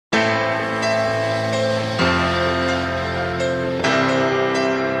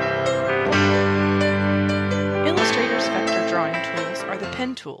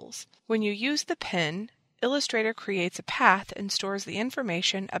tools. When you use the pen, Illustrator creates a path and stores the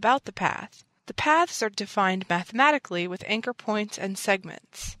information about the path. The paths are defined mathematically with anchor points and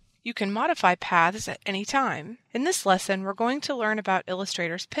segments. You can modify paths at any time. In this lesson, we're going to learn about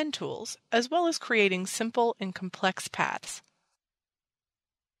Illustrator's pen tools, as well as creating simple and complex paths.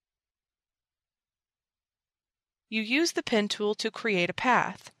 You use the pen tool to create a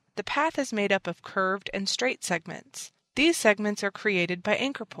path. The path is made up of curved and straight segments. These segments are created by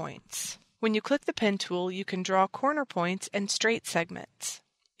anchor points. When you click the pen tool, you can draw corner points and straight segments.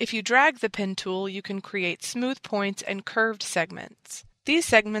 If you drag the pen tool, you can create smooth points and curved segments. These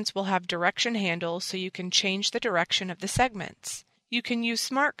segments will have direction handles so you can change the direction of the segments. You can use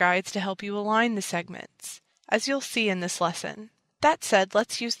smart guides to help you align the segments, as you'll see in this lesson. That said,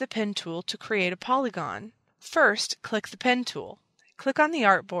 let's use the pen tool to create a polygon. First, click the pen tool. Click on the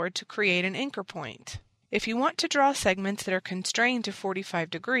artboard to create an anchor point. If you want to draw segments that are constrained to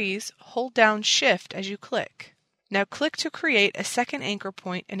 45 degrees, hold down Shift as you click. Now click to create a second anchor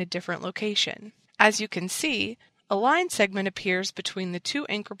point in a different location. As you can see, a line segment appears between the two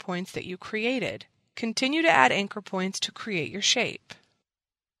anchor points that you created. Continue to add anchor points to create your shape.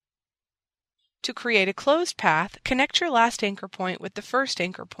 To create a closed path, connect your last anchor point with the first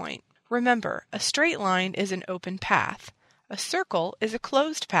anchor point. Remember, a straight line is an open path. A circle is a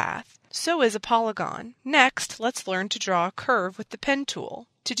closed path. So is a polygon. Next, let's learn to draw a curve with the pen tool.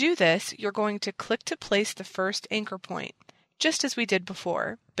 To do this, you're going to click to place the first anchor point, just as we did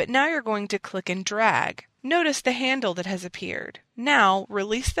before. But now you're going to click and drag. Notice the handle that has appeared. Now,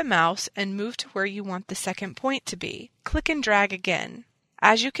 release the mouse and move to where you want the second point to be. Click and drag again.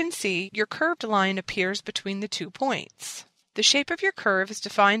 As you can see, your curved line appears between the 2 points. The shape of your curve is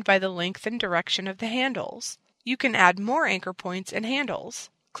defined by the length and direction of the handles. You can add more anchor points and handles.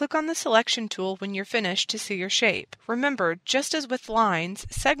 Click on the selection tool when you're finished to see your shape. Remember, just as with lines,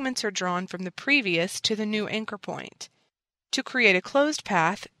 segments are drawn from the previous to the new anchor point. To create a closed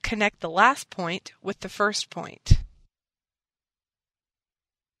path, connect the last point with the first point.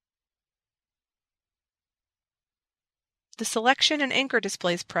 The Selection and Anchor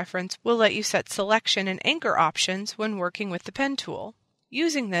Displays preference will let you set selection and anchor options when working with the pen tool.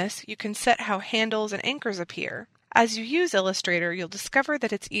 Using this, you can set how handles and anchors appear. As you use Illustrator, you'll discover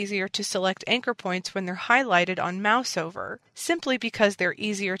that it's easier to select anchor points when they're highlighted on mouse over, simply because they're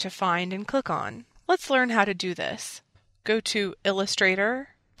easier to find and click on. Let's learn how to do this. Go to Illustrator,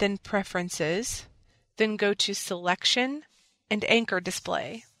 then Preferences, then go to Selection and Anchor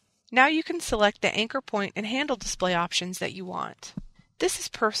Display. Now you can select the anchor point and handle display options that you want. This is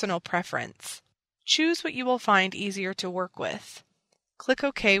personal preference. Choose what you will find easier to work with. Click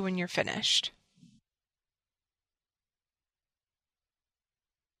OK when you're finished.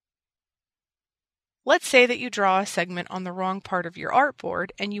 Let's say that you draw a segment on the wrong part of your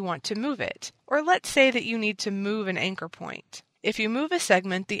artboard and you want to move it. Or let's say that you need to move an anchor point. If you move a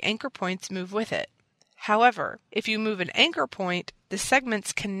segment, the anchor points move with it. However, if you move an anchor point, the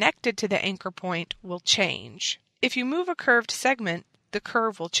segments connected to the anchor point will change. If you move a curved segment, the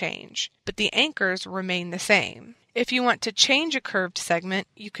curve will change, but the anchors remain the same. If you want to change a curved segment,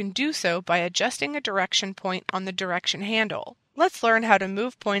 you can do so by adjusting a direction point on the direction handle. Let's learn how to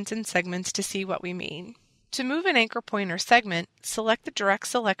move points and segments to see what we mean. To move an anchor point or segment, select the Direct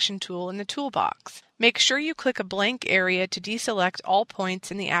Selection tool in the toolbox. Make sure you click a blank area to deselect all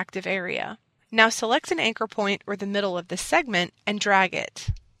points in the active area. Now select an anchor point or the middle of the segment and drag it.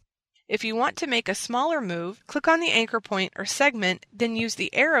 If you want to make a smaller move, click on the anchor point or segment, then use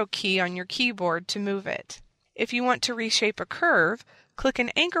the arrow key on your keyboard to move it. If you want to reshape a curve, click an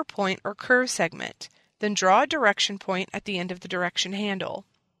anchor point or curve segment, then draw a direction point at the end of the direction handle.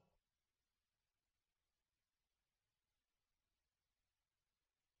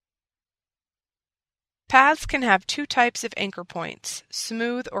 Paths can have 2 types of anchor points,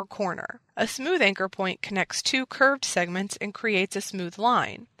 smooth or corner. A smooth anchor point connects 2 curved segments and creates a smooth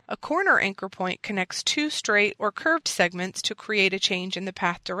line. A corner anchor point connects 2 straight or curved segments to create a change in the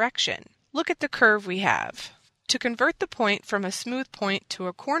path direction. Look at the curve we have. To convert the point from a smooth point to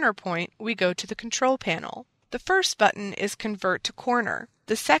a corner point, we go to the Control panel. The first button is Convert to Corner.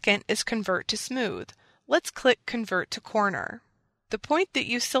 The second is Convert to Smooth. Let's click Convert to Corner. The point that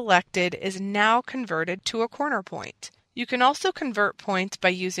you selected is now converted to a corner point. You can also convert points by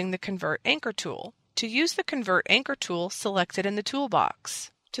using the Convert Anchor tool. To use the Convert Anchor tool, select it in the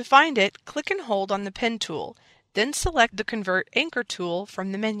toolbox. To find it, click and hold on the pen tool, then select the Convert Anchor tool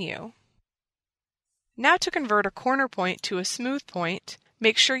from the menu. Now to convert a corner point to a smooth point,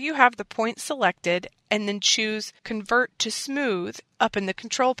 make sure you have the point selected and then choose Convert to Smooth up in the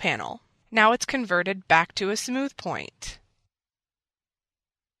control panel. Now it's converted back to a smooth point.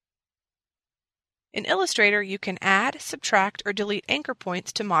 In Illustrator, you can add, subtract, or delete anchor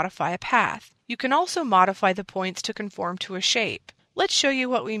points to modify a path. You can also modify the points to conform to a shape. Let's show you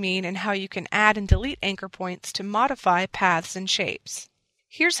what we mean and how you can add and delete anchor points to modify paths and shapes.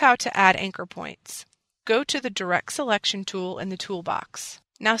 Here's how to add anchor points. Go to the Direct Selection tool in the toolbox.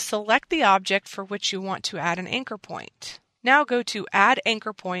 Now select the object for which you want to add an anchor point. Now go to Add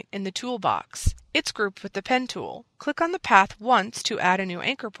Anchor Point in the toolbox. It's grouped with the pen tool. Click on the path once to add a new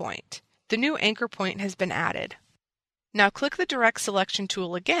anchor point. The new anchor point has been added. Now click the Direct Selection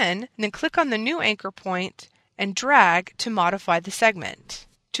tool again, and then click on the new anchor point and drag to modify the segment.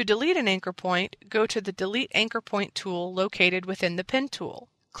 To delete an anchor point, go to the Delete Anchor Point tool located within the pen tool.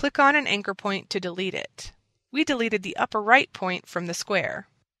 Click on an anchor point to delete it. We deleted the upper right point from the square.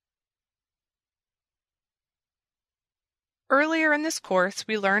 Earlier in this course,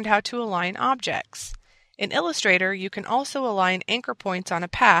 we learned how to align objects. In Illustrator, you can also align anchor points on a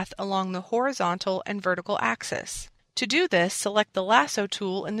path along the horizontal and vertical axis. To do this, select the Lasso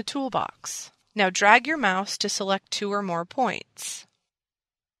tool in the toolbox. Now drag your mouse to select two or more points.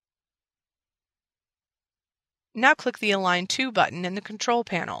 Now click the Align To button in the Control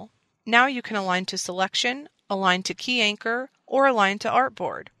panel. Now you can align to Selection, Align to Key Anchor, or Align to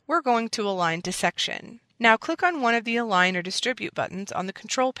Artboard. We're going to Align to Section. Now click on one of the Align or Distribute buttons on the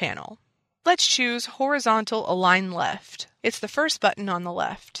Control panel. Let's choose Horizontal Align Left. It's the first button on the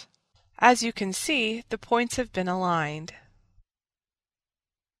left. As you can see, the points have been aligned.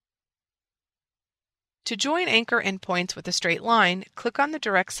 To join anchor endpoints with a straight line, click on the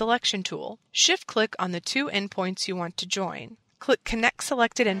Direct Selection tool. Shift-click on the two endpoints you want to join. Click Connect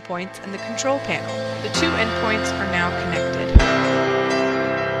Selected Endpoints in the Control panel. The two endpoints are now connected.